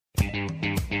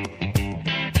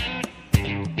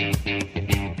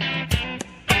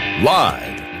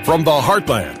Live from the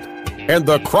heartland and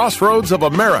the crossroads of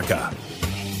America,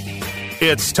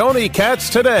 it's Tony Katz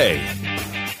Today.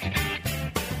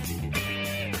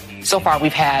 So far,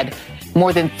 we've had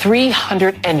more than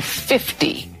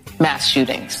 350 mass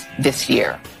shootings this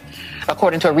year.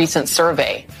 According to a recent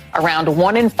survey, around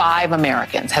 1 in 5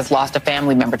 Americans has lost a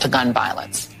family member to gun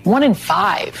violence. 1 in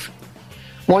 5.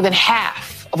 More than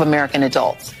half of American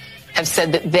adults have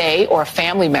said that they or a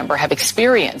family member have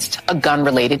experienced a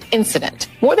gun-related incident.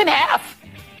 More than half.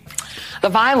 The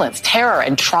violence, terror,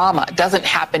 and trauma doesn't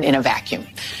happen in a vacuum.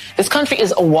 This country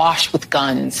is awash with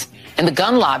guns, and the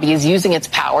gun lobby is using its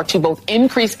power to both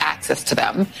increase access to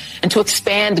them and to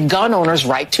expand gun owners'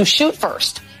 right to shoot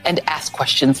first and ask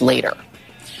questions later.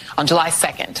 On July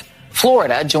 2nd,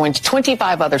 Florida joined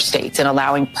 25 other states in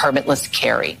allowing permitless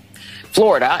carry.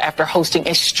 Florida, after hosting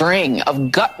a string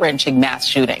of gut-wrenching mass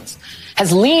shootings,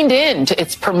 has leaned into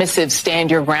its permissive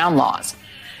stand-your-ground laws.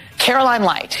 Caroline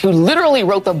Light, who literally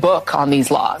wrote the book on these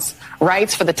laws,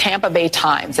 writes for the Tampa Bay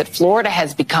Times that Florida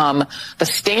has become the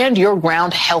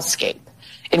stand-your-ground hellscape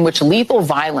in which lethal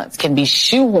violence can be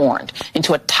shoehorned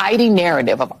into a tidy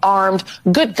narrative of armed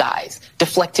good guys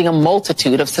deflecting a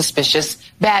multitude of suspicious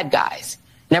bad guys.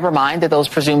 Never mind that those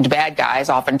presumed bad guys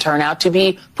often turn out to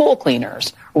be pool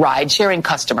cleaners, ride-sharing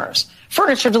customers,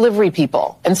 furniture delivery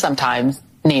people, and sometimes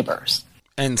neighbors.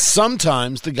 And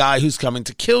sometimes the guy who's coming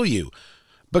to kill you.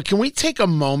 But can we take a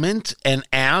moment and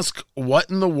ask what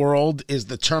in the world is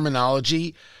the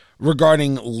terminology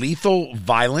regarding lethal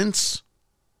violence?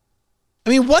 I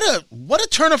mean, what a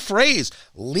turn of phrase,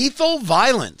 lethal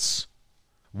violence.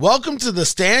 Welcome to the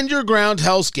stand-your-ground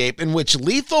hellscape in which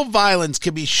lethal violence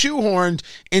can be shoehorned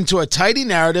into a tidy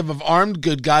narrative of armed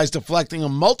good guys deflecting a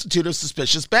multitude of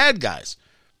suspicious bad guys.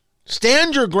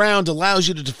 Stand your ground allows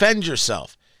you to defend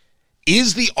yourself.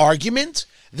 Is the argument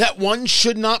that one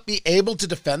should not be able to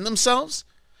defend themselves?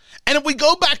 And if we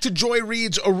go back to Joy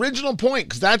Reid's original point,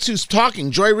 because that's who's talking,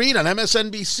 Joy Reid on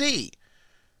MSNBC,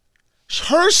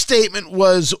 her statement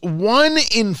was 1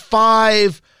 in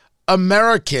 5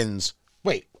 Americans.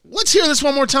 Wait, let's hear this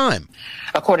one more time.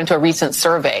 According to a recent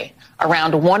survey,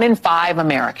 around 1 in 5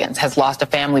 Americans has lost a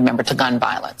family member to gun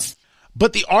violence.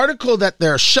 But the article that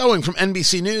they're showing from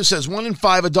NBC News says 1 in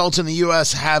 5 adults in the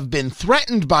U.S. have been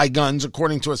threatened by guns,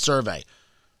 according to a survey.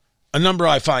 A number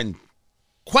I find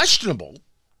questionable,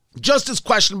 just as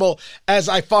questionable as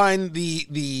I find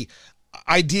the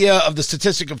idea of the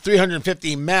statistic of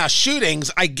 350 mass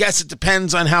shootings. I guess it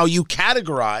depends on how you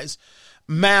categorize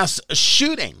mass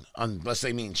shooting, unless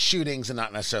they mean shootings and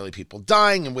not necessarily people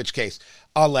dying, in which case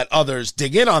I'll let others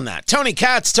dig in on that. Tony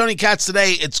Katz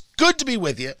Today. It's good to be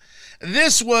with you.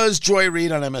 This was Joy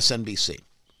Reid on MSNBC.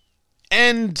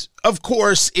 And, of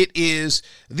course, it is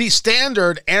the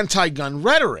standard anti-gun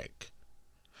rhetoric.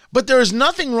 But there is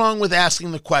nothing wrong with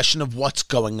asking the question of what's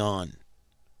going on.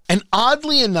 And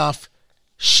oddly enough,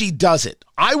 she does it.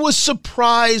 I was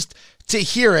surprised to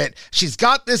hear it. She's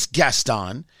got this guest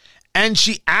on, and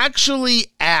she actually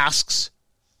asks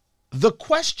the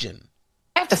question.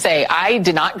 I have to say, I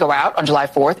did not go out on July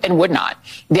 4th and would not.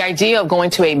 The idea of going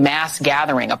to a mass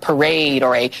gathering, a parade,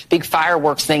 or a big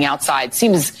fireworks thing outside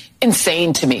seems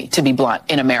insane to me, to be blunt,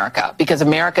 in America, because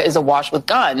America is awash with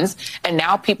guns, and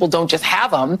now people don't just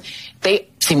have them. They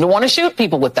seem to want to shoot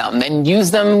people with them and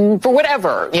use them for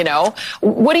whatever, you know.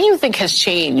 What do you think has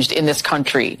changed in this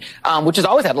country, which has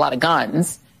always had a lot of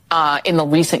guns, in the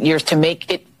recent years to make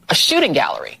it a shooting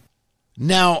gallery?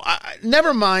 Now,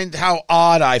 never mind how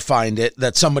odd I find it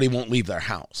that somebody won't leave their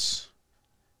house.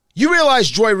 You realize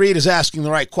Joy Reid is asking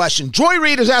the right question. Joy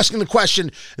Reid is asking the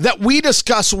question that we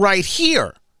discuss right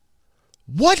here.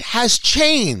 What has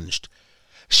changed?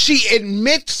 She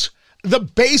admits the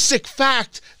basic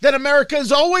fact that America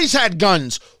has always had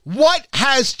guns. What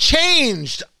has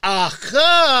changed?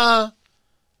 Aha!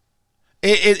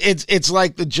 It's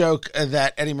like the joke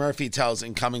that Eddie Murphy tells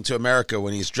in Coming to America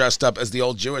when he's dressed up as the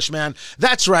old Jewish man.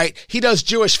 That's right. He does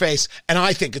Jewish face, and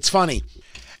I think it's funny.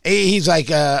 He's like,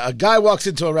 a guy walks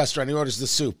into a restaurant. He orders the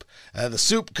soup. The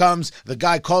soup comes. The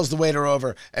guy calls the waiter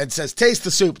over and says, taste the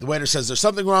soup. The waiter says, there's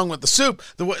something wrong with the soup.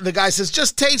 The guy says,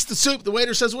 just taste the soup. The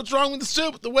waiter says, what's wrong with the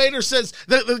soup? The waiter says,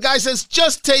 the guy says,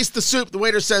 just taste the soup. The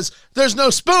waiter says, there's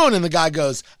no spoon. And the guy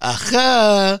goes,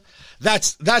 aha.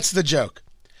 That's the joke.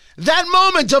 That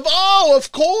moment of, oh,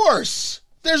 of course,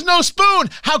 there's no spoon.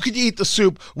 How could you eat the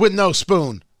soup with no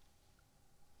spoon?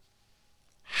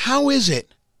 How is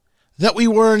it that we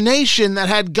were a nation that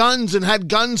had guns and had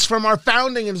guns from our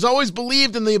founding and has always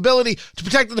believed in the ability to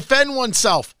protect and defend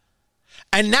oneself?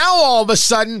 And now all of a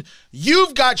sudden,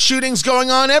 you've got shootings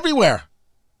going on everywhere.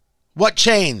 What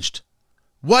changed?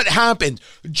 What happened?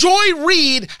 Joy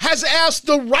Reid has asked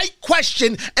the right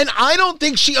question, and I don't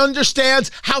think she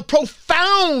understands how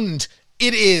profound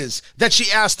it is that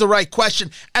she asked the right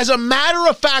question. As a matter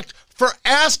of fact, for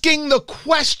asking the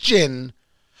question,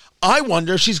 I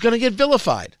wonder if she's going to get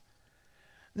vilified.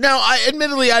 Now,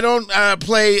 admittedly, I don't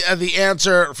play the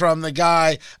answer from the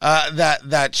guy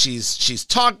that she's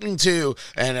talking to,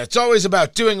 and it's always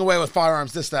about doing away with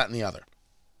firearms, this, that, and the other.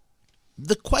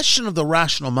 The question of the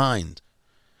rational mind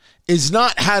is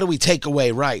not how do we take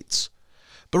away rights,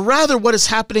 but rather what is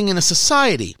happening in a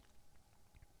society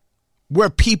where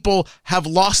people have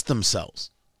lost themselves.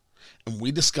 And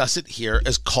we discuss it here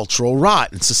as cultural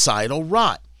rot and societal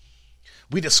rot.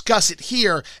 We discuss it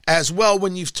here as well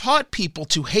when you've taught people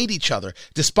to hate each other,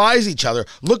 despise each other,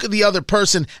 look at the other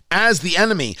person as the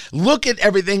enemy, look at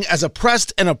everything as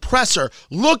oppressed and oppressor,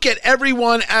 look at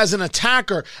everyone as an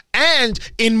attacker, and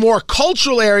in more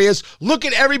cultural areas, look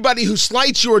at everybody who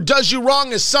slights you or does you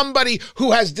wrong as somebody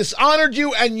who has dishonored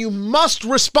you, and you must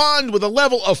respond with a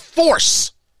level of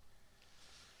force.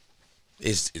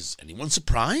 Is anyone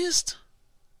surprised?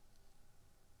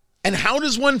 And how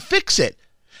does one fix it?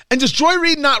 And does Joy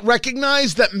Reid not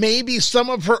recognize that maybe some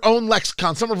of her own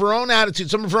lexicon, some of her own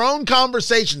attitudes, some of her own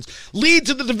conversations lead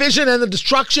to the division and the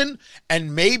destruction?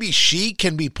 And maybe she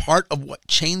can be part of what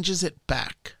changes it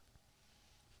back.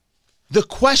 The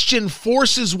question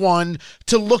forces one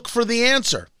to look for the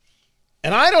answer.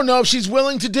 And I don't know if she's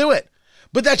willing to do it,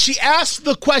 but that she asked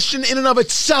the question in and of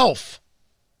itself,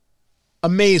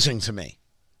 amazing to me.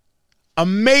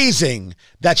 Amazing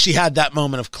that she had that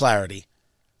moment of clarity.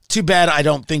 Too bad I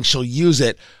don't think she'll use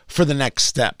it for the next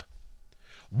step.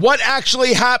 What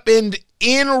actually happened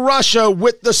in Russia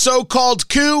with the so-called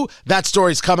coup? That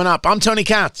story's coming up. I'm Tony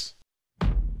Katz.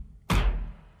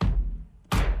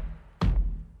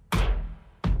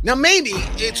 Now, maybe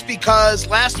it's because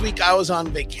last week I was on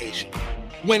vacation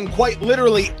when quite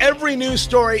literally every news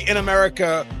story in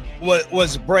America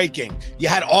was breaking. You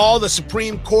had all the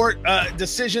Supreme Court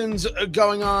decisions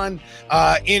going on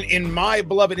in my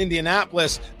beloved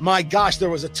Indianapolis. My gosh, there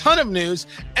was a ton of news.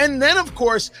 And then, of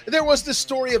course, there was the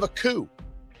story of a coup.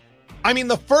 I mean,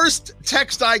 the first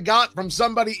text I got from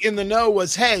somebody in the know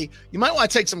was, hey, you might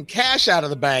want to take some cash out of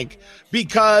the bank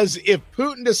because if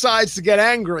Putin decides to get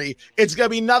angry, it's going to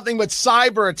be nothing but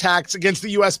cyber attacks against the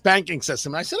U.S. banking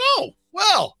system. And I said, oh,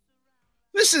 well,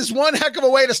 this is one heck of a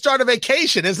way to start a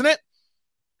vacation, isn't it?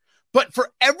 But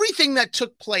for everything that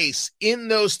took place in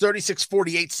those 36,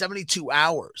 48, 72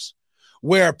 hours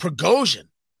where Prigozhin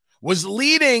was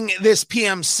leading this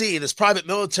PMC, this private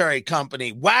military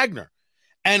company, Wagner,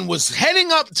 and was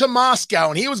heading up to Moscow,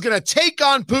 and he was going to take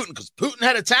on Putin because Putin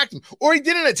had attacked him, or he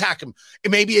didn't attack him.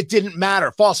 Maybe it didn't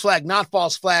matter. False flag, not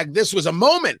false flag. This was a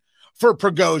moment for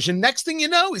Prigozhin. Next thing you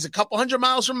know, he's a couple hundred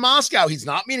miles from Moscow. He's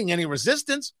not meeting any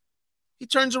resistance. He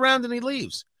turns around and he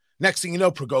leaves. Next thing you know,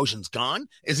 Prigozhin's gone.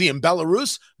 Is he in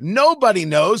Belarus? Nobody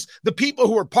knows. The people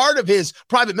who are part of his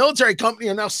private military company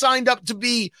are now signed up to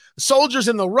be soldiers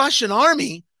in the Russian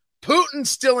army. Putin's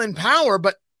still in power,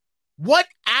 but what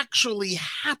actually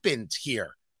happened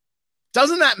here?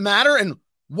 Doesn't that matter? And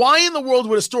why in the world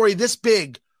would a story this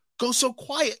big go so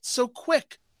quiet, so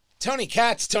quick? Tony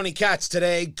Katz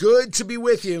today. Good to be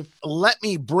with you. Let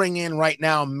me bring in right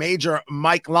now Major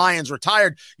Mike Lyons,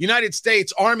 retired United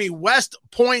States Army West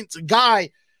Point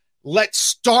guy. Let's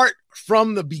start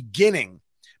from the beginning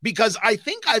because I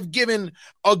think I've given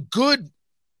a good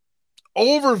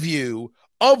overview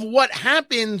of what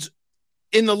happened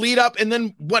in the lead up and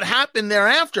then what happened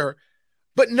thereafter,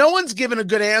 but no one's given a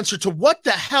good answer to what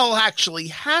the hell actually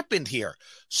happened here.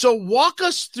 So walk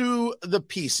us through the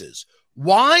pieces.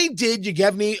 Why did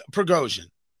Yevgeny Prigozhin,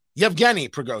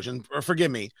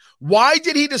 why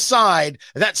did he decide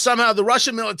that somehow the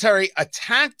Russian military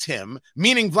attacked him,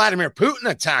 meaning Vladimir Putin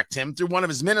attacked him through one of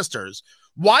his ministers?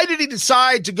 Why did he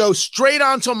decide to go straight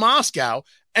on to Moscow?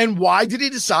 And why did he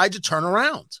decide to turn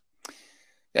around?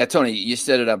 Yeah, Tony, you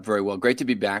set it up very well. Great to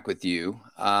be back with you.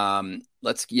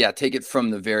 Let's take it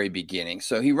from the very beginning.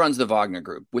 So he runs the Wagner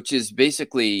Group, which is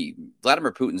basically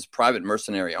Vladimir Putin's private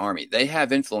mercenary army. They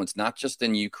have influence not just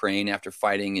in Ukraine after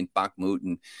fighting in Bakhmut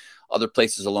and other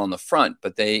places along the front,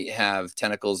 but they have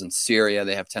tentacles in Syria.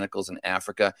 They have tentacles in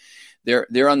Africa.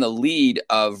 They're on the lead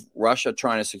of Russia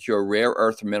trying to secure rare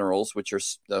earth minerals, which are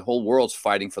the whole world's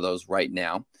fighting for those right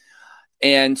now.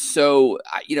 And so,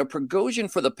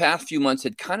 Prigozhin for the past few months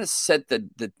had kind of set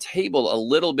the table a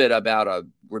little bit about a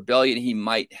rebellion he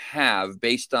might have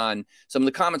based on some of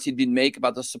the comments he'd been making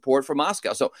about the support for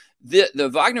Moscow. So the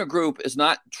Wagner Group is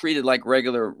not treated like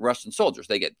regular Russian soldiers.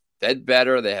 They get fed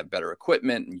better, they have better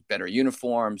equipment and better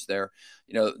uniforms. They're,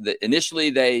 initially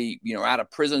they, out of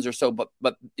prisons or so, but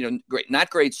not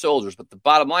great soldiers. But the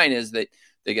bottom line is that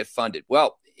they get funded.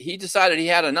 Well, he decided he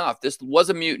had enough. This was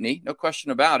a mutiny, no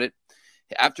question about it.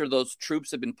 After those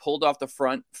troops had been pulled off the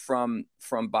front from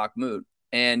Bakhmut,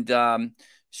 and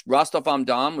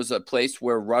Rostov-on-Don was a place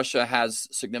where Russia has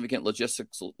significant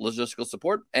logistical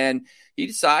support, and he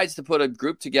decides to put a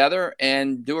group together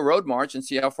and do a road march and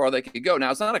see how far they could go. Now,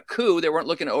 it's not a coup. They weren't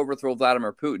looking to overthrow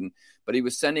Vladimir Putin, but he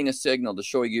was sending a signal to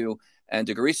Shoigu and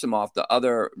to Gerasimov, the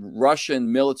other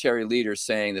Russian military leaders,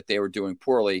 saying that they were doing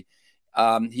poorly.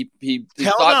 He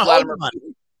thought Vladimir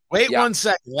Putin. Wait 1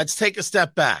 second. Let's take a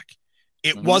step back.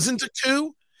 It wasn't a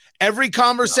coup. Every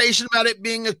conversation about it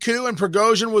being a coup and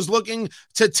Prigozhin was looking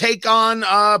to take on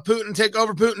Putin, take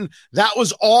over Putin, that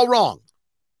was all wrong.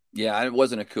 Yeah, it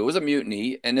wasn't a coup. It was a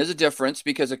mutiny. And there's a difference,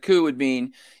 because a coup would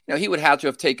mean, he would have to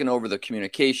have taken over the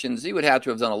communications. He would have to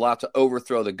have done a lot to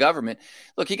overthrow the government.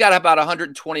 Look, he got about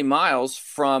 120 miles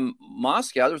from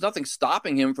Moscow. There was nothing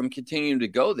stopping him from continuing to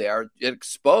go there. It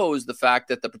exposed the fact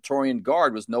that the Praetorian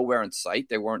Guard was nowhere in sight.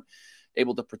 They weren't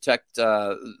able to protect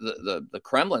the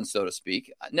Kremlin, so to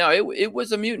speak. No, it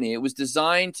was a mutiny. It was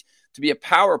designed to be a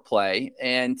power play.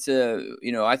 And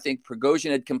I think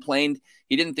Prigozhin had complained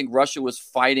he didn't think Russia was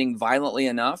fighting violently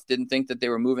enough, didn't think that they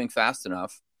were moving fast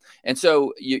enough. And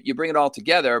so you bring it all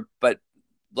together, but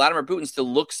Vladimir Putin still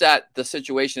looks at the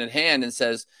situation at hand and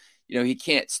says, he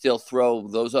can't still throw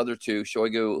those other two,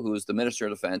 Shoigu, who's the Minister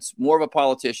of Defense, more of a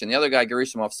politician. The other guy,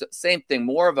 Gerasimov, same thing,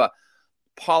 more of a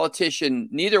politician.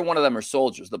 Neither one of them are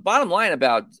soldiers. The bottom line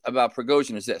about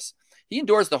Prigozhin is this: he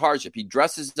endures the hardship. He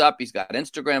dresses up. He's got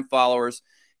Instagram followers.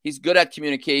 He's good at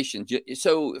communication.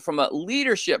 So from a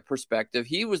leadership perspective,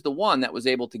 he was the one that was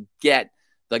able to get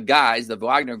the guys, the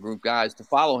Wagner Group guys, to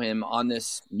follow him on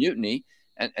this mutiny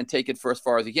and take it for as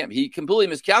far as he can. He completely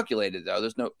miscalculated, though.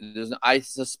 I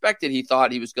suspected he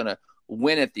thought he was going to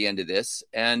win at the end of this,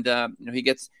 and he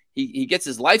gets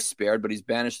his life spared, but he's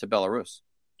banished to Belarus.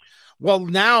 Well,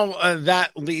 now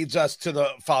that leads us to the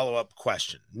follow-up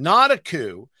question. Not a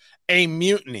coup, a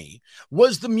mutiny.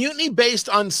 Was the mutiny based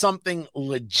on something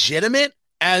legitimate?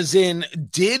 As in,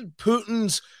 did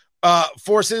Putin's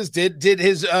forces, did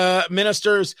his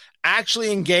ministers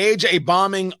actually engage a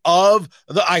bombing of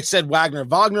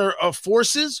Wagner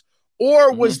forces?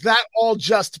 Or was that all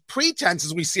just pretense,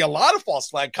 as we see a lot of false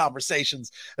flag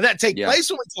conversations that take place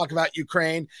when we talk about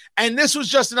Ukraine? And this was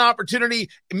just an opportunity.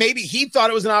 Maybe he thought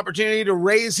it was an opportunity to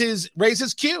raise his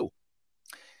cue.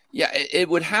 Yeah, it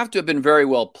would have to have been very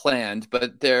well planned,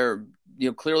 but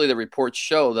clearly the reports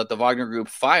show that the Wagner Group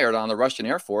fired on the Russian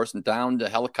Air Force and downed a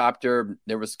helicopter.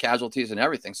 There was casualties and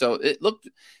everything. So it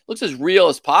looks as real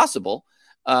as possible.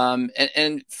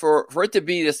 And for it to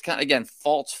be this kind of, again,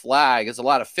 false flag, there's a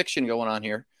lot of fiction going on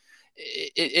here.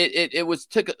 It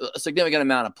took a significant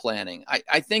amount of planning.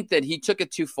 I think that he took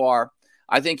it too far.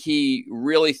 I think he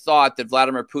really thought that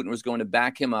Vladimir Putin was going to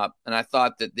back him up. And I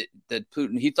thought that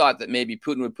he thought that maybe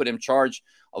Putin would put him in charge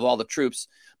of all the troops.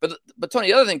 But Tony,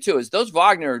 the other thing too is those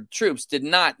Wagner troops did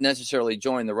not necessarily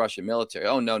join the Russian military.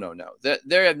 Oh, no.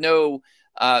 They have no,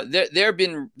 they've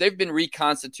been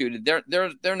reconstituted.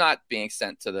 They're not being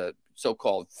sent to the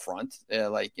so-called front,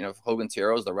 like Hogan's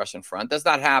Heroes, the Russian front. That's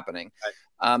not happening.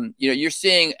 Right. You're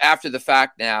seeing after the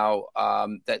fact now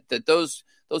that those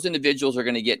individuals are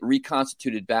going to get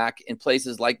reconstituted back in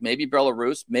places like maybe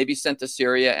Belarus, maybe sent to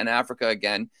Syria and Africa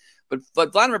again.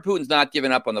 But Vladimir Putin's not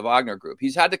giving up on the Wagner Group.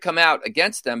 He's had to come out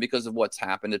against them because of what's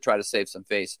happened to try to save some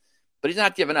face. But he's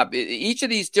not giving up. Each of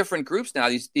these different groups now,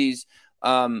 the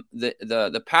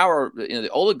power, the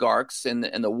oligarchs and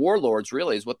the warlords,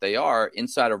 really is what they are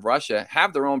inside of Russia,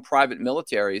 have their own private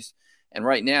militaries. And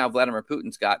right now, Vladimir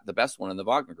Putin's got the best one in the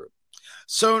Wagner Group.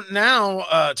 So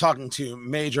now, talking to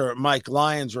Major Mike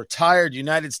Lyons, retired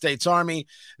United States Army,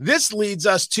 this leads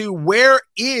us to where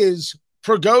is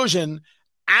Prigozhin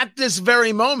at this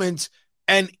very moment,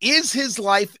 and is his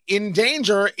life in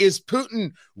danger? Is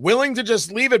Putin willing to just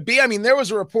leave it be? I mean, there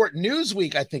was a report,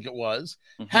 Newsweek, I think it was,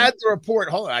 had the report,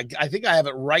 hold on, I think I have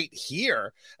it right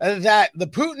here, that the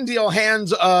Putin deal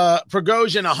hands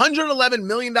Prigozhin $111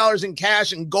 million in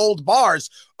cash and gold bars,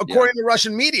 according to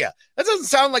Russian media. That doesn't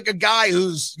sound like a guy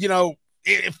who's,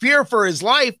 in fear for his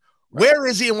life. Right. Where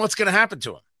is he and what's going to happen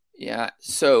to him? Yeah,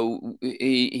 so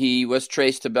he was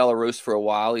traced to Belarus for a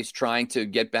while. He's trying to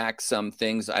get back some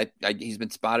things. He's been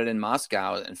spotted in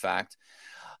Moscow, in fact.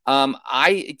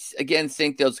 I, again,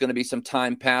 think there's going to be some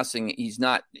time passing. He's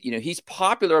not, he's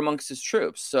popular amongst his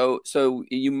troops. So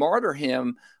you martyr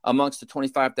him amongst the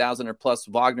 25,000 or plus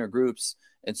Wagner groups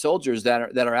and soldiers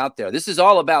that are out there. This is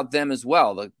all about them as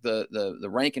well. The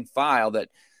rank and file that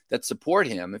support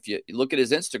him. If you look at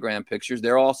his Instagram pictures,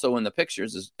 they're also in the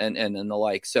pictures and the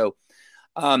like. So,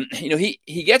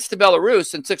 he gets to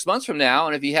Belarus in 6 months from now,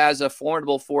 and if he has a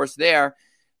formidable force there,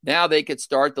 now they could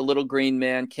start the Little Green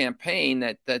Man campaign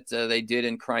that they did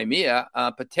in Crimea,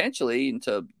 potentially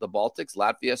into the Baltics,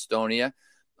 Latvia, Estonia.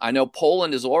 I know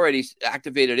Poland has already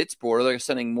activated its border. They're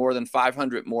sending more than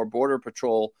 500 more border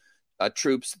patrol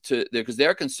troops because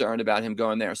they're concerned about him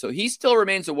going there. So he still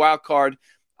remains a wild card.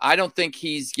 I don't think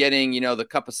he's getting, the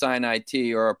cup of cyanide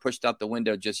tea or pushed out the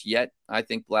window just yet. I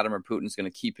think Vladimir Putin's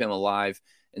going to keep him alive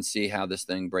and see how this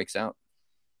thing breaks out.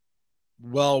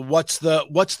 Well, what's the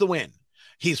win?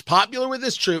 He's popular with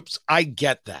his troops. I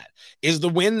get that. Is the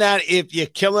win that if you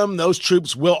kill him, those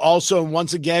troops will also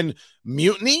once again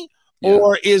mutiny? Yeah.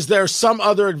 Or is there some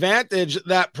other advantage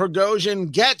that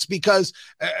Prigozhin gets? Because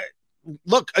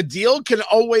look, a deal can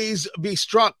always be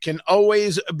struck, can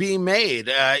always be made.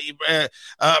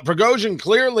 Prigozhin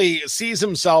clearly sees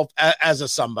himself as a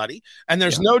somebody, and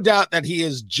there's no doubt that he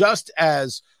is just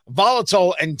as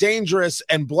volatile and dangerous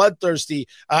and bloodthirsty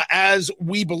as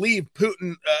we believe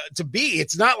Putin to be.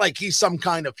 It's not like he's some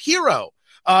kind of hero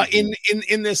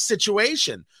in this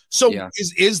situation. So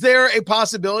is there a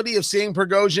possibility of seeing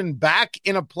Prigozhin back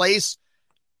in a place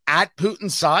at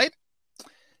Putin's side?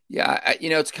 Yeah,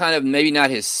 it's kind of maybe not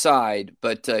his side,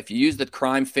 but if you use the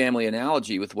crime family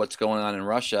analogy with what's going on in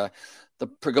Russia, the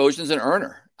Prigozhin's an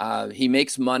earner. He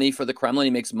makes money for the Kremlin.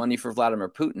 He makes money for Vladimir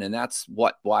Putin, and that's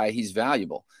why he's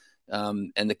valuable.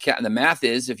 And the math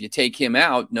is, if you take him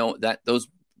out, that those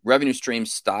revenue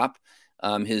streams stop,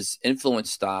 his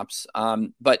influence stops.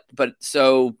 But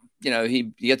so he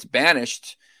gets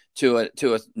banished to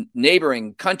a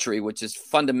neighboring country, which is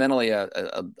fundamentally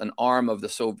an arm of the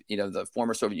the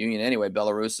former Soviet Union. Anyway,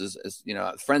 Belarus is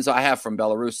friends I have from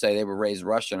Belarus say they were raised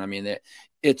Russian. I mean,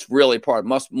 it's really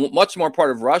much more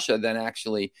part of Russia than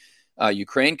actually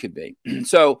Ukraine could be.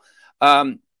 So,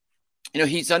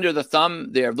 he's under the thumb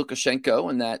there of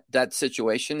Lukashenko in that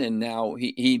situation, and now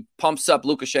he pumps up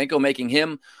Lukashenko, making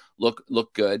him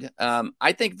look good.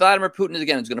 I think Vladimir Putin is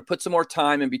going to put some more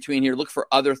time in between here, look for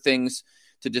other things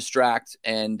to distract,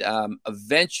 and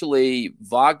eventually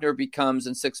Wagner becomes,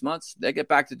 in 6 months, they get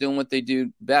back to doing what they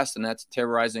do best, and that's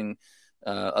terrorizing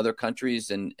other countries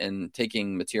and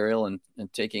taking material and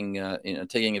taking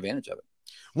advantage of it.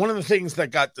 One of the things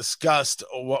that got discussed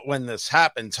when this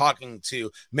happened, talking to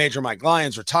Major Mike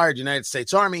Lyons, retired United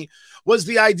States Army, was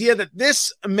the idea that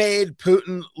this made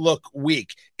Putin look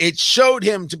weak. It showed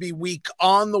him to be weak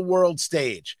on the world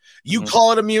stage. You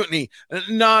call it a mutiny,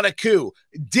 not a coup.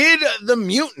 Did the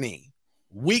mutiny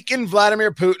weaken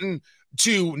Vladimir Putin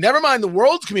to, never mind the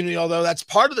world community, although that's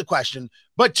part of the question,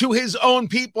 but to his own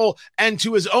people and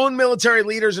to his own military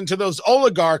leaders and to those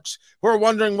oligarchs who are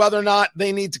wondering whether or not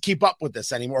they need to keep up with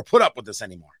this anymore, put up with this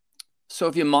anymore? So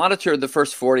if you monitor the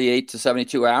first 48 to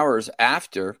 72 hours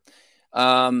after,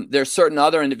 there's certain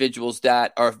other individuals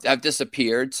that have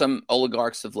disappeared. Some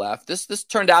oligarchs have left. This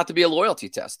turned out to be a loyalty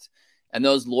test, and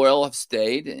those loyal have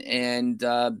stayed and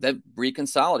they've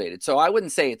reconsolidated. So I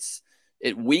wouldn't say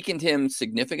it weakened him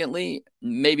significantly,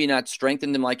 maybe not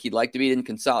strengthened him like he'd like to be. He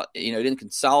didn't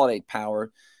consolidate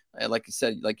power. Like you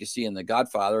said, like you see in The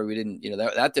Godfather, we didn't,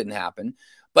 that didn't happen.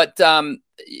 But,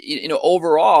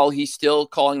 overall, he's still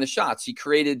calling the shots. He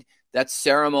created that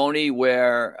ceremony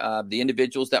where the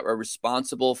individuals that were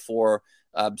responsible for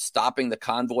stopping the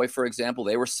convoy, for example,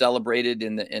 they were celebrated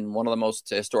in one of the most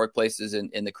historic places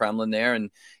in the Kremlin there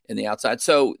and in the outside.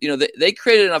 So, they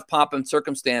created enough pomp and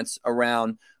circumstance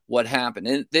around what happened.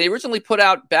 And they originally put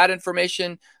out bad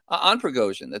information on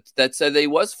Prigozhin that said he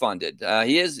was funded.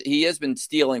 He has been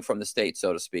stealing from the state,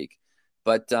 so to speak.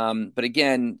 But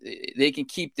again, they can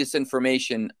keep this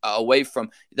information away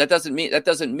from. That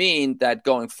doesn't mean that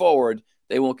going forward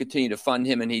they won't continue to fund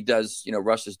him and he does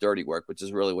Russia's dirty work, which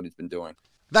is really what he's been doing.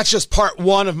 That's just part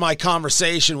one of my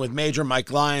conversation with Major Mike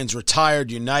Lyons,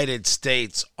 retired United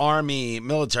States Army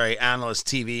military analyst,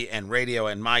 TV and radio,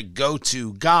 and my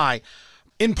go-to guy.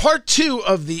 In part two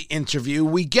of the interview,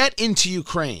 we get into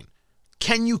Ukraine.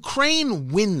 Can Ukraine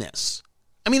win this?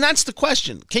 I mean, that's the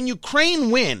question. Can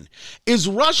Ukraine win? Is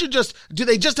Russia do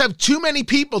they just have too many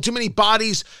people, too many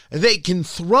bodies they can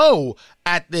throw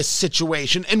at this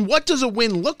situation? And what does a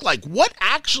win look like? What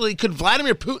actually could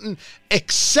Vladimir Putin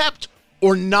accept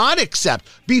or not accept,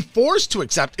 be forced to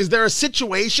accept? Is there a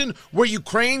situation where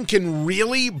Ukraine can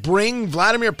really bring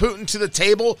Vladimir Putin to the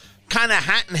table, kind of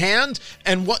hat in hand?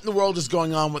 And what in the world is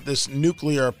going on with this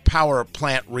nuclear power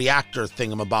plant reactor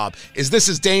thingamabob? Is this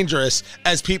as dangerous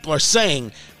as people are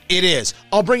saying It is.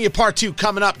 I'll bring you part 2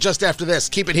 coming up just after this.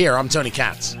 Keep it here. I'm Tony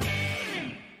Katz.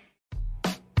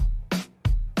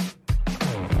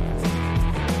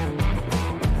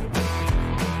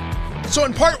 So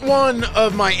in part 1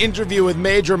 of my interview with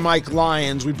Major Mike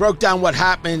Lyons, we broke down what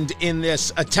happened in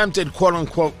this attempted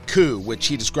quote-unquote coup, which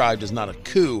he described as not a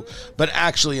coup, but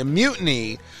actually a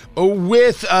mutiny,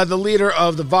 with the leader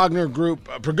of the Wagner Group,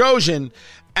 Prigozhin,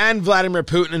 and Vladimir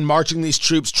Putin, marching these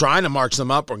troops, trying to march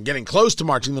them up or getting close to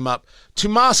marching them up to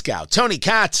Moscow. Tony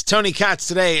Katz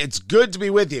today. It's good to be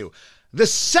with you. The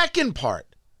second part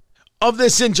of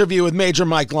this interview with Major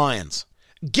Mike Lyons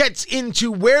gets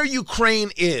into where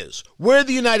Ukraine is, where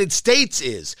the United States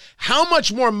is, how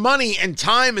much more money and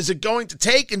time is it going to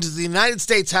take, and does the United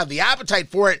States have the appetite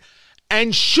for it,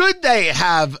 and should they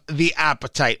have the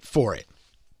appetite for it?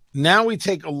 Now we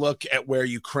take a look at where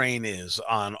Ukraine is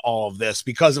on all of this,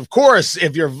 because of course,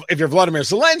 if you're Vladimir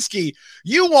Zelensky,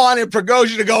 you wanted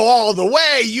Prigozhin to go all the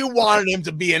way. You wanted him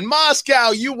to be in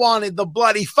Moscow. You wanted the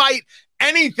bloody fight.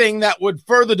 Anything that would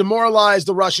further demoralize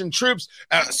the Russian troops,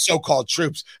 so-called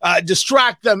troops,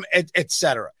 distract them,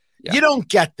 etc. Yeah. You don't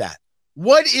get that.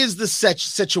 What is the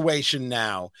situation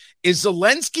now? Is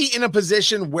Zelensky in a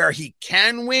position where he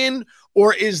can win,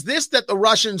 or is this that the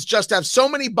Russians just have so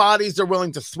many bodies they're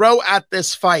willing to throw at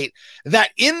this fight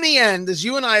that in the end, as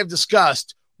you and I have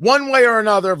discussed, one way or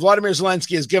another, Vladimir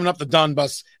Zelensky has given up the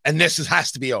Donbas and this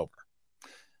has to be over?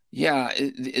 Yeah,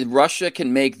 Russia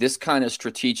can make this kind of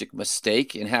strategic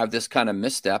mistake and have this kind of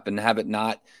misstep and have it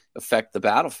not affect the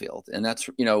battlefield. And that's,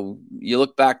 you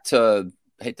look back to,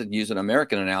 I hate to use an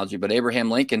American analogy, but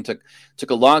Abraham Lincoln took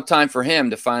a long time for him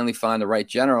to finally find the right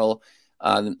general.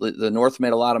 The North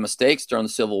made a lot of mistakes during the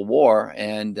Civil War.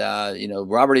 And,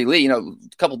 Robert E. Lee, a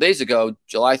couple of days ago,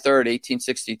 July 3rd,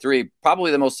 1863,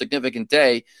 probably the most significant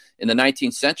day in the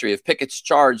 19th century. If Pickett's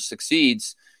charge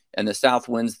succeeds, and the South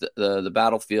wins the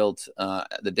battlefield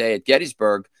the day at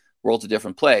Gettysburg, world's a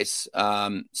different place.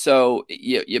 So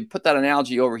you put that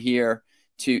analogy over here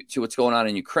to what's going on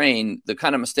in Ukraine. The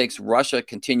kind of mistakes Russia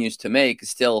continues to make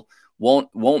still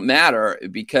won't matter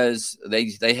because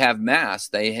they have mass.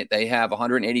 They have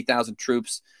 180,000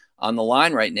 troops on the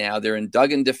line right now. They're in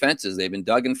dug-in defenses. They've been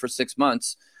dug in for 6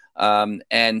 months.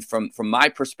 And from my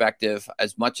perspective,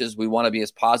 as much as we want to be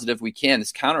as positive we can,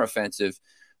 this counteroffensive.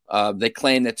 They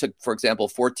claim that took, for example,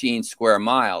 14 square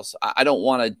miles. I don't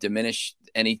want to diminish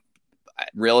any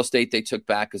real estate they took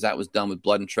back because that was done with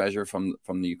blood and treasure from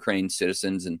the Ukraine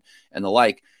citizens and the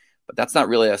like. But that's not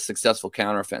really a successful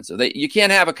counteroffensive. You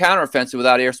can't have a counteroffensive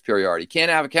without air superiority. You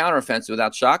can't have a counteroffensive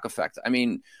without shock effect. I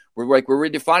mean, we're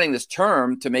redefining this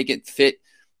term to make it fit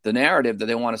the narrative that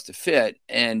they want us to fit,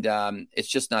 and it's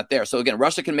just not there. So again,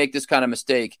 Russia can make this kind of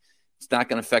mistake. It's not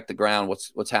going to affect the ground.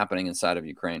 What's happening inside of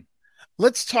Ukraine.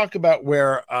 Let's talk about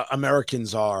where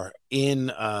Americans are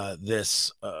in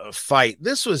this fight.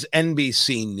 This was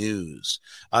NBC News.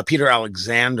 Peter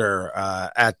Alexander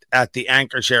at the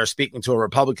anchor chair speaking to a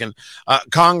Republican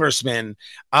congressman.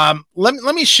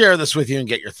 Let me share this with you and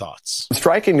get your thoughts.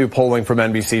 Striking new polling from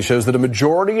NBC shows that a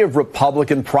majority of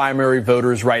Republican primary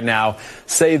voters right now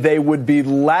say they would be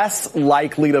less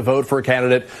likely to vote for a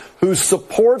candidate who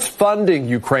supports funding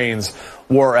Ukraine's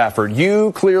war effort.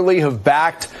 You clearly have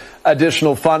backed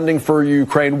additional funding for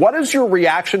Ukraine. What is your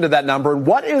reaction to that number? And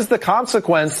what is the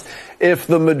consequence if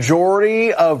the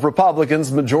majority of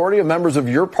Republicans, majority of members of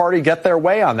your party get their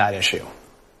way on that issue?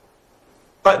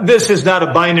 This is not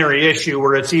a binary issue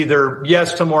where it's either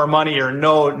yes to more money or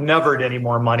no, never to any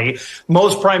more money.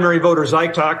 Most primary voters I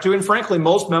talk to, and frankly,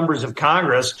 most members of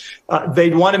Congress,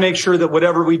 they'd want to make sure that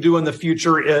whatever we do in the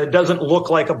future doesn't look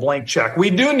like a blank check.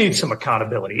 We do need some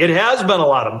accountability. It has been a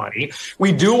lot of money.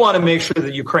 We do want to make sure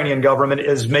the Ukrainian government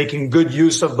is making good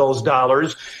use of those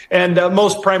dollars. And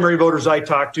most primary voters I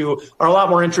talk to are a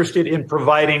lot more interested in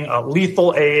providing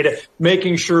lethal aid,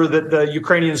 making sure that the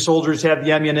Ukrainian soldiers have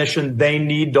the ammunition they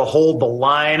need to hold the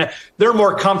line. They're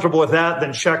more comfortable with that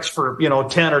than checks for,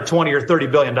 10 or 20 or $30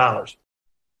 billion.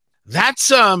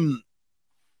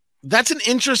 That's an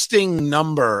interesting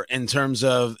number in terms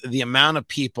of the amount of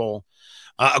people,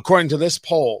 according to this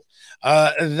poll,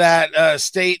 that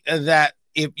state that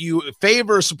if you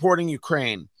favor supporting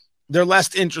Ukraine, they're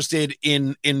less interested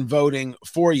in voting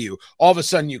for you. All of a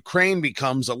sudden, Ukraine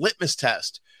becomes a litmus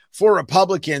test for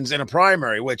Republicans in a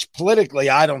primary, which politically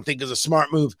I don't think is a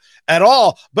smart move at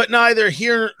all, but neither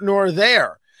here nor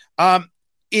there.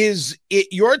 Is it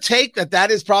your take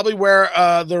that is probably where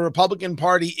the Republican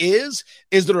Party is?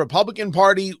 Is the Republican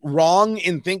Party wrong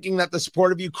in thinking that the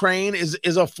support of Ukraine is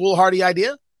a foolhardy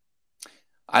idea?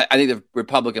 I think the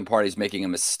Republican Party is making a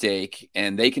mistake,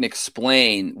 and they can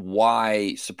explain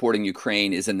why supporting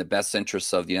Ukraine is in the best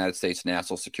interests of the United States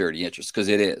national security interests, because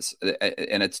it is.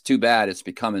 And it's too bad it's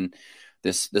becoming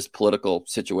this political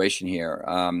situation here.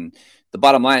 The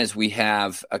bottom line is we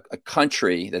have a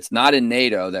country that's not in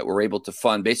NATO that we're able to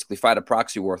fund, basically fight a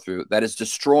proxy war through, that is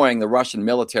destroying the Russian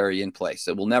military in place.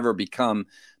 It will never become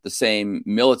the same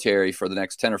military for the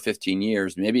next 10 or 15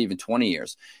 years, maybe even 20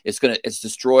 years. It's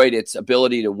destroyed its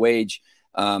ability to wage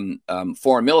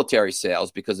foreign military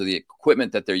sales because of the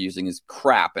equipment that they're using is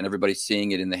crap, and everybody's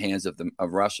seeing it in the hands of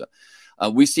Russia.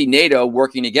 We see NATO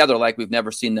working together like we've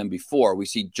never seen them before. We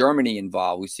see Germany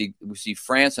involved. We see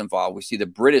France involved. We see the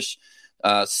British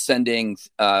sending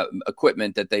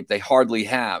equipment that they hardly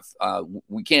have.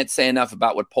 We can't say enough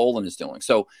about what Poland is doing.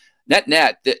 So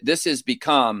net, this has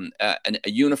become a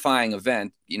unifying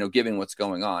event, given what's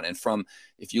going on. And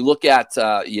if you look at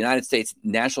the United States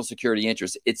national security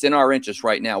interests, it's in our interest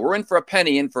right now. We're in for a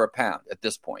penny, in for a pound at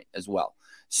this point as well.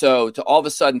 So to all of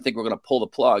a sudden think we're going to pull the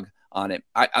plug on it,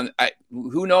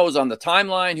 who knows on the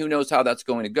timeline? Who knows how that's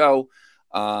going to go?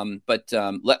 But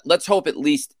let's hope at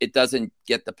least it doesn't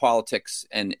get the politics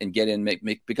and get in,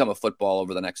 become a football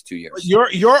over the next 2 years.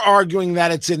 You're arguing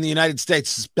that it's in the United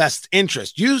States' best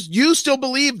interest. You still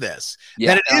believe this,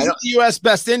 that it is in the U.S.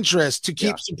 best interest to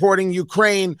keep supporting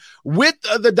Ukraine with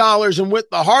the dollars and with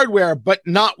the hardware, but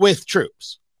not with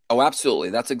troops. Oh,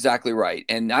 absolutely. That's exactly right.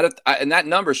 And that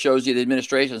number shows you the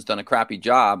administration has done a crappy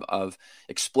job of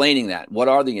explaining that. What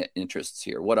are the interests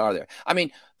here? What are there? I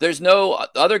mean, there's no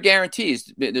other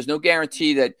guarantees. There's no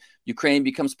guarantee that Ukraine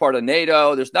becomes part of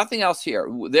NATO. There's nothing else here.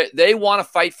 They want to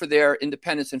fight for their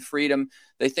independence and freedom.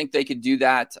 They think they could do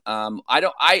that.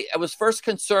 I was first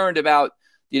concerned about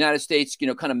the United States,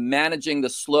 kind of managing the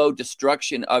slow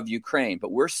destruction of Ukraine.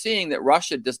 But we're seeing that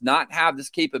Russia does not have this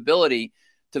capability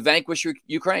to vanquish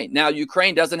Ukraine. Now,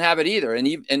 Ukraine doesn't have it either. And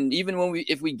even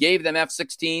if we gave them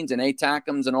F-16s and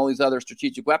ATACMS and all these other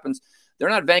strategic weapons, they're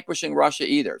not vanquishing Russia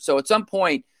either. So at some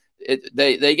point,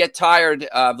 they get tired.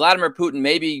 Vladimir Putin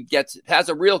maybe has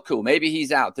a real coup. Maybe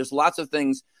he's out. There's lots of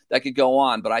things that could go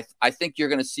on. But I think you're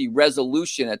going to see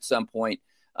resolution at some point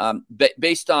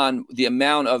based on the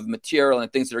amount of material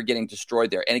and things that are getting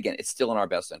destroyed there. And again, it's still in our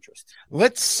best interest.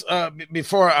 Let's,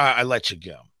 before I let you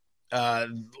go,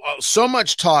 so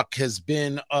much talk has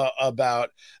been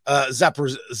about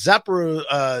Zaporizhia.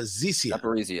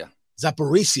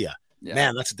 Yeah.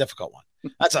 Man, that's a difficult one.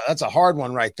 That's a hard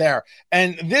one right there.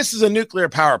 And this is a nuclear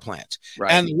power plant.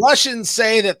 Right. And the Russians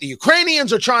say that the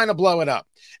Ukrainians are trying to blow it up.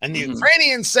 And the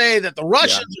Ukrainians say that the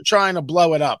Russians are trying to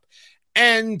blow it up.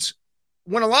 And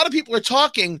when a lot of people are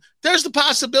talking, there's the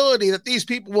possibility that these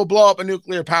people will blow up a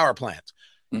nuclear power plant.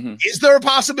 Mm-hmm. Is there a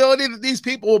possibility that these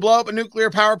people will blow up a nuclear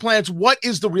power plant? What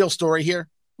is the real story here?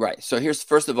 Right. So here's,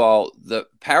 first of all, the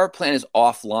power plant is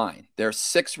offline. There are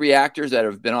 6 reactors that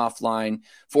have been offline.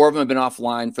 4 of them have been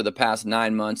offline for the past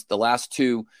 9 months. The last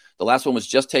one was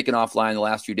just taken offline the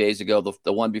last few days ago.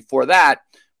 The one before that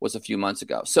was a few months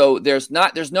ago. So there's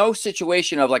no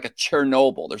situation of like a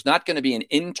Chernobyl. There's not going to be an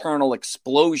internal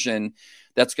explosion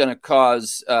that's going to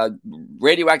cause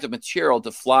radioactive material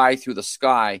to fly through the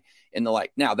sky and the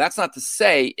like. Now, that's not to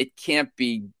say it can't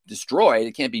be destroyed.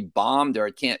 It can't be bombed, or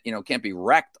it can't be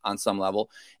wrecked on some level.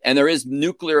 And there is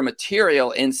nuclear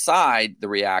material inside the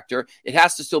reactor. It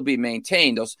has to still be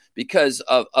maintained because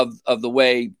of the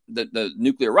way the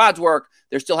nuclear rods work.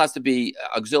 There still has to be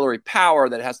auxiliary power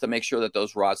that has to make sure that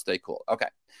those rods stay cool. Okay.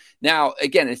 Now,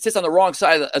 again, it sits on the wrong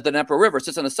side of the Dnieper River. It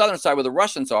sits on the southern side where the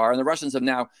Russians are, and the Russians have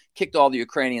now kicked all the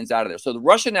Ukrainians out of there. So the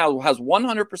Russia now has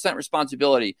 100%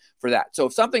 responsibility for that. So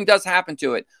if something does happen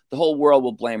to it, the whole world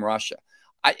will blame Russia.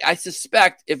 I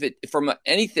suspect from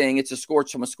anything, it's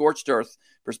from a scorched earth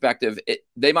perspective, it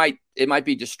might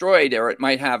be destroyed, or it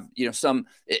might have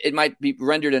it might be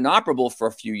rendered inoperable for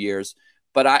a few years.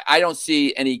 But I don't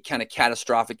see any kind of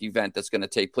catastrophic event that's going to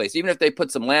take place. Even if they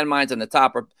put some landmines on the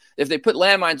top, or if they put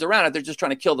landmines around it, they're just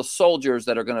trying to kill the soldiers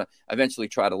that are going to eventually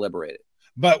try to liberate it.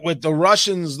 But with the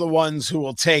Russians, the ones who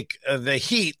will take the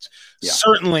heat,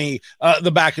 certainly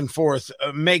the back and forth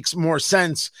makes more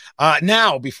sense.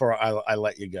 Now, before I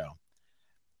let you go,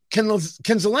 can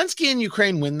Zelensky and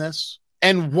Ukraine win this?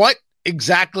 And what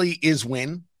exactly is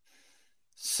win?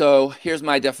 So here's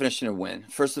my definition of win.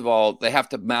 First of all, they have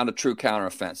to mount a true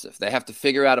counteroffensive. They have to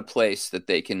figure out a place that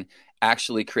they can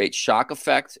actually create shock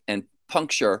effect and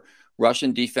puncture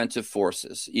Russian defensive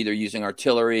forces, either using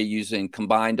artillery, using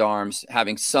combined arms,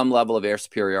 having some level of air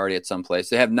superiority at some place.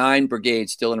 They have 9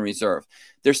 brigades still in reserve.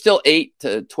 They're still 8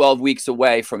 to 12 weeks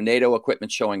away from NATO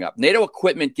equipment showing up. NATO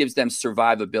equipment gives them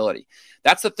survivability.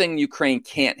 That's the thing Ukraine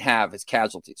can't have is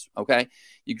casualties, okay?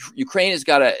 Ukraine has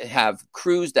got to have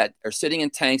crews that are sitting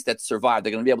in tanks that survive.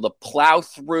 They're going to be able to plow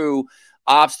through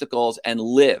obstacles and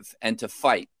live and to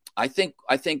fight. I think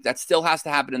that still has to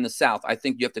happen in the south. I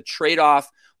think you have to trade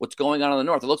off what's going on in the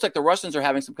north. It looks like the Russians are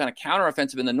having some kind of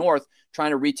counteroffensive in the north,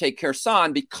 trying to retake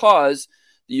Kherson because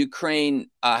the Ukraine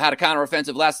had a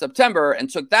counteroffensive last September and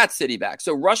took that city back.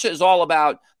 So Russia is all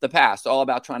about the past, all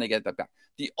about trying to get that back.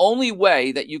 The only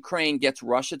way that Ukraine gets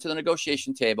Russia to the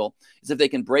negotiation table is if they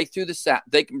can break through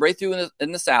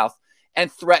in the south and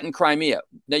threaten Crimea.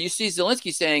 Now, you see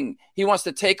Zelensky saying he wants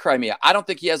to take Crimea. I don't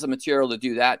think he has the material to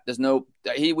do that.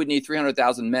 He would need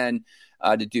 300,000 men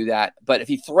to do that. But if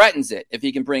he threatens it, if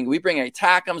he can bring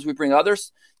ATACMs, we bring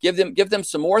others, give them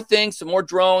some more things, some more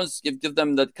drones, give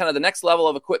them the kind of the next level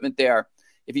of equipment there.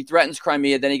 If he threatens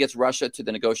Crimea, then he gets Russia to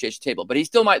the negotiation table. But he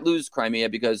still might lose Crimea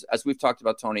because, as we've talked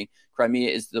about, Tony,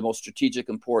 Crimea is the most strategic,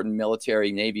 important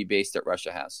military Navy base that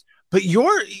Russia has. But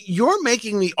you're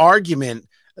making the argument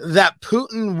that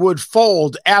Putin would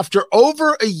fold after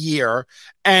over a year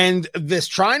and this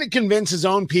trying to convince his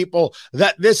own people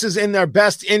that this is in their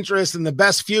best interest and the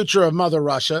best future of Mother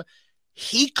Russia.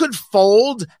 He could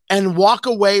fold and walk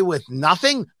away with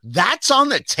nothing. That's on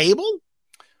the table.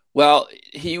 Well,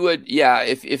 he would, yeah.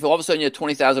 If all of a sudden you had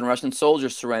 20,000 Russian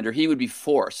soldiers surrender, he would be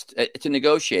forced to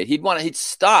negotiate. He would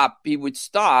stop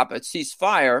a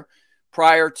ceasefire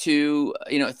prior to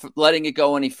letting it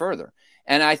go any further.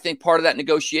 And I think part of that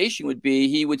negotiation would be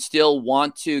he would still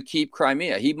want to keep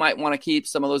Crimea. He might want to keep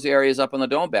some of those areas up in the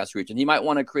Donbass region. He might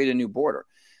want to create a new border.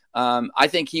 I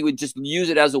think he would just use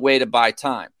it as a way to buy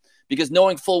time because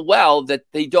knowing full well that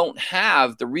they don't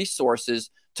have the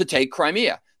resources to take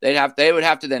Crimea. They would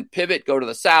have to then pivot, go to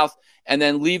the south, and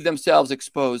then leave themselves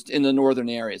exposed in the northern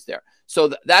areas there.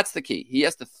 So that's the key. He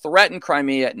has to threaten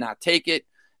Crimea, not take it.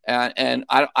 And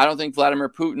I don't think Vladimir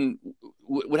Putin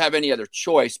would have any other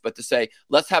choice but to say,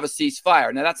 let's have a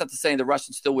ceasefire. Now, that's not to say the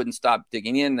Russians still wouldn't stop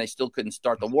digging in. They still couldn't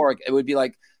start the war. It would be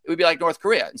like North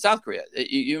Korea and South Korea.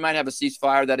 You might have a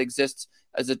ceasefire that exists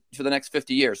for the next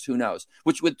 50 years. Who knows?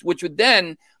 Which would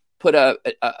then put a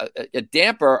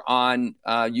damper on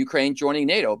Ukraine joining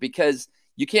NATO because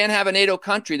you can't have a NATO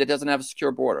country that doesn't have a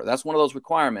secure border. That's one of those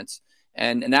requirements.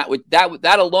 And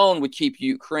that alone would keep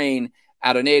Ukraine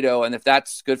out of NATO, and if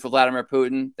that's good for Vladimir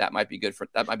Putin, that might be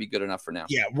good enough for now.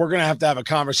 Yeah, we're going to have a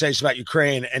conversation about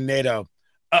Ukraine and NATO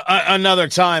another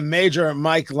time. Major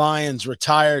Mike Lyons,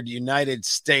 retired United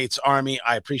States Army.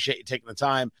 I appreciate you taking the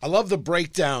time. I love the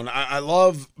breakdown. I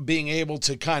love being able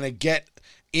to kind of get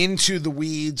into the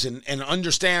weeds and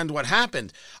understand what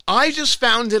happened. I just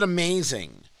found it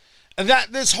amazing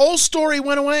that this whole story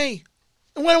went away.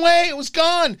 It went away. It was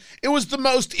gone. It was the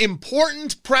most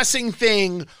important, pressing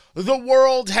thing the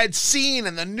world had seen,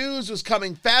 and the news was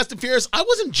coming fast and furious. I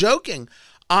wasn't joking.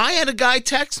 I had a guy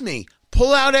text me,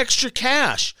 pull out extra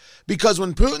cash, because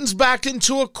when Putin's backed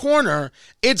into a corner,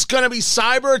 it's going to be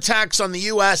cyber attacks on the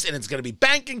U.S., and it's going to be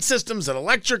banking systems and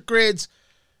electric grids.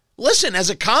 Listen, as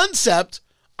a concept,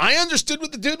 I understood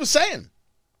what the dude was saying.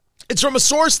 It's from a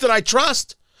source that I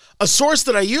trust, a source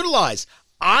that I utilize.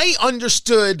 I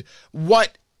understood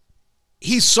what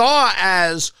he saw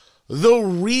as the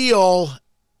real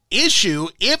issue.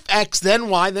 If X, then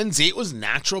Y, then Z, it was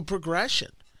natural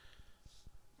progression.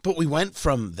 But we went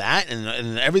from that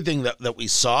and everything that we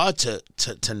saw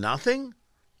to nothing.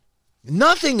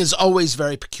 Nothing is always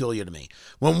very peculiar to me.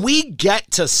 When we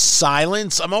get to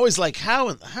silence, I'm always like, how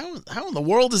in the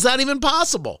world is that even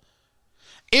possible?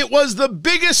 It was the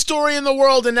biggest story in the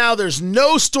world, and now there's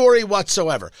no story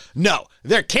whatsoever. No,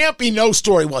 there can't be no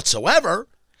story whatsoever.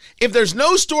 If there's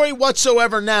no story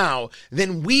whatsoever now,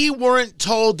 then we weren't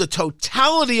told the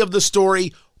totality of the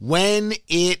story when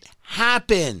it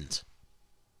happened.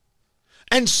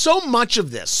 And so much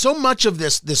of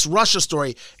this Russia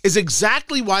story is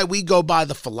exactly why we go by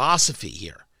the philosophy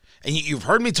here. And you've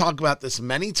heard me talk about this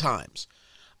many times.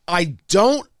 I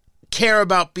don't care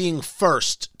about being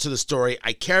first to the story.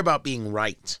 I care about being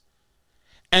right.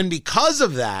 And because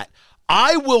of that,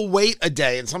 I will wait a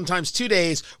day and sometimes 2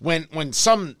 days when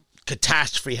some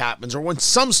catastrophe happens or when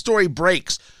some story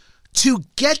breaks to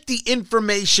get the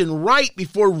information right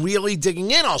before really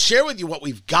digging in. I'll share with you what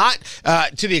we've got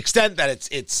to the extent that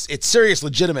it's serious,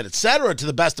 legitimate, etc., to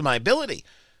the best of my ability.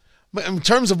 But in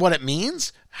terms of what it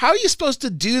means, how are you supposed to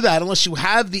do that unless you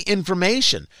have the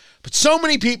information? But so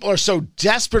many people are so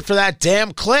desperate for that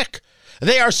damn click.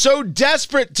 They are so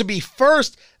desperate to be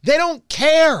first, they don't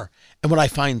care. And what I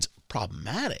find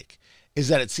problematic is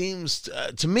that it seems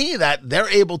to me that they're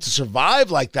able to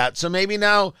survive like that. So maybe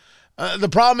now the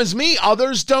problem is me.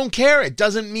 Others don't care. It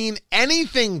doesn't mean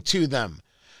anything to them,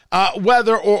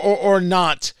 whether or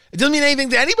not. It doesn't mean anything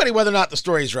to anybody whether or not the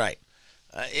story's right.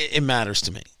 It matters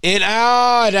to me. It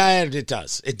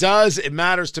does. It does. It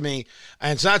matters to me.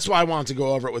 And so that's why I wanted to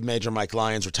go over it with Major Mike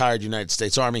Lyons, retired United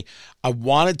States Army. I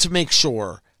wanted to make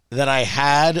sure that I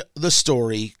had the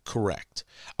story correct.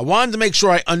 I wanted to make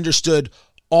sure I understood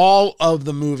all of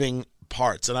the moving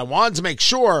parts. And I wanted to make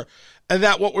sure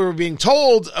that what we were being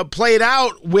told played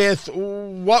out with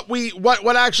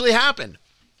what actually happened.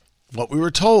 What we were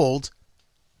told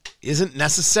isn't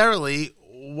necessarily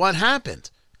what happened.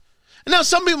 Now,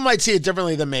 some people might see it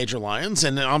differently than Major Lyons,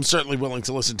 and I'm certainly willing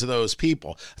to listen to those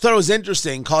people. I thought it was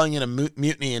interesting calling it a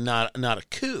mutiny and not a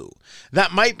coup.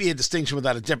 That might be a distinction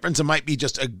without a difference. It might be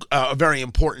just a very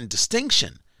important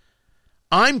distinction.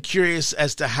 I'm curious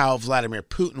as to how Vladimir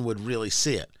Putin would really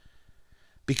see it.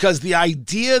 Because the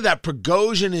idea that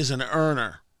Prigozhin is an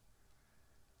earner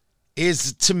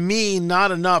is, to me, not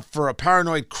enough for a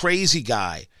paranoid, crazy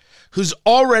guy who's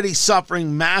already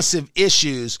suffering massive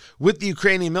issues with the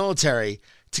Ukrainian military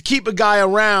to keep a guy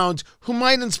around who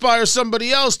might inspire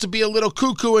somebody else to be a little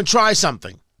cuckoo and try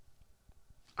something.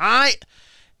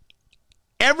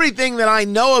 Everything that I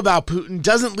know about Putin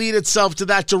doesn't lead itself to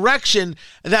that direction,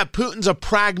 that Putin's a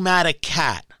pragmatic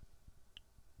cat.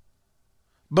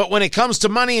 But when it comes to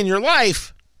money in your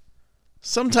life,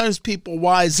 sometimes people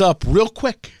wise up real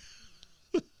quick.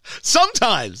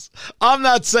 Sometimes. I'm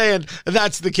not saying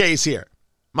that's the case here.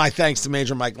 My thanks to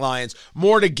Major Mike Lyons.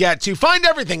 More to get to. Find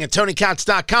everything at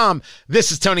TonyKatz.com.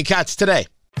 This is Tony Katz Today.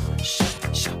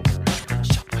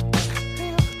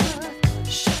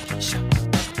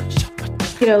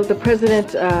 You know, the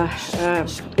president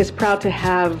is proud to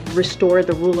have restored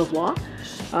the rule of law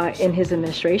in his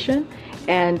administration.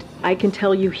 And I can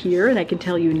tell you here, and I can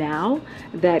tell you now,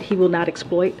 that he will not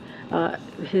exploit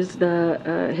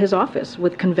his office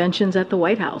with conventions at the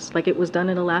White House like it was done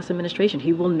in the last administration.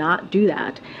 He will not do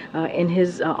that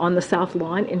on the South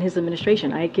Lawn in his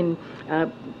administration. I can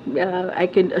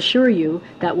assure you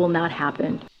that will not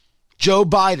happen. Joe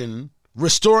Biden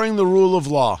restoring the rule of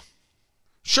law.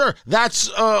 Sure,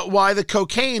 that's why the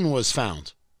cocaine was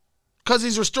found, because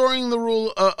he's restoring the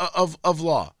rule of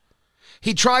law.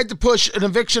 He tried to push an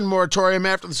eviction moratorium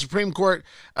after the Supreme Court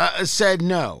said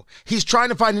no. He's trying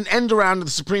to find an end around to the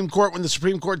Supreme Court when the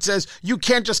Supreme Court says you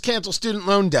can't just cancel student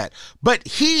loan debt. But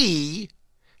he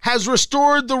has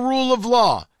restored the rule of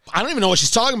law. I don't even know what she's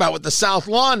talking about with the South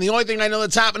Lawn. The only thing I know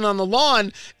that's happening on the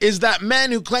lawn is that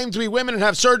men who claim to be women and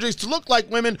have surgeries to look like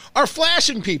women are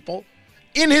flashing people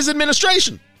in his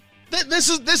administration. This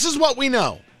is what we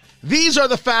know. These are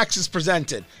the facts as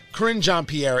presented. Karine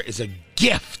Jean-Pierre is a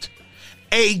gift.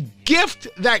 A gift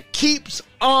that keeps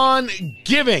on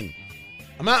giving.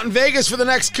 I'm out in Vegas for the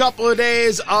next couple of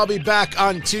days. I'll be back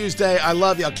on Tuesday. I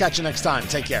love you. I'll catch you next time.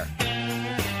 Take care.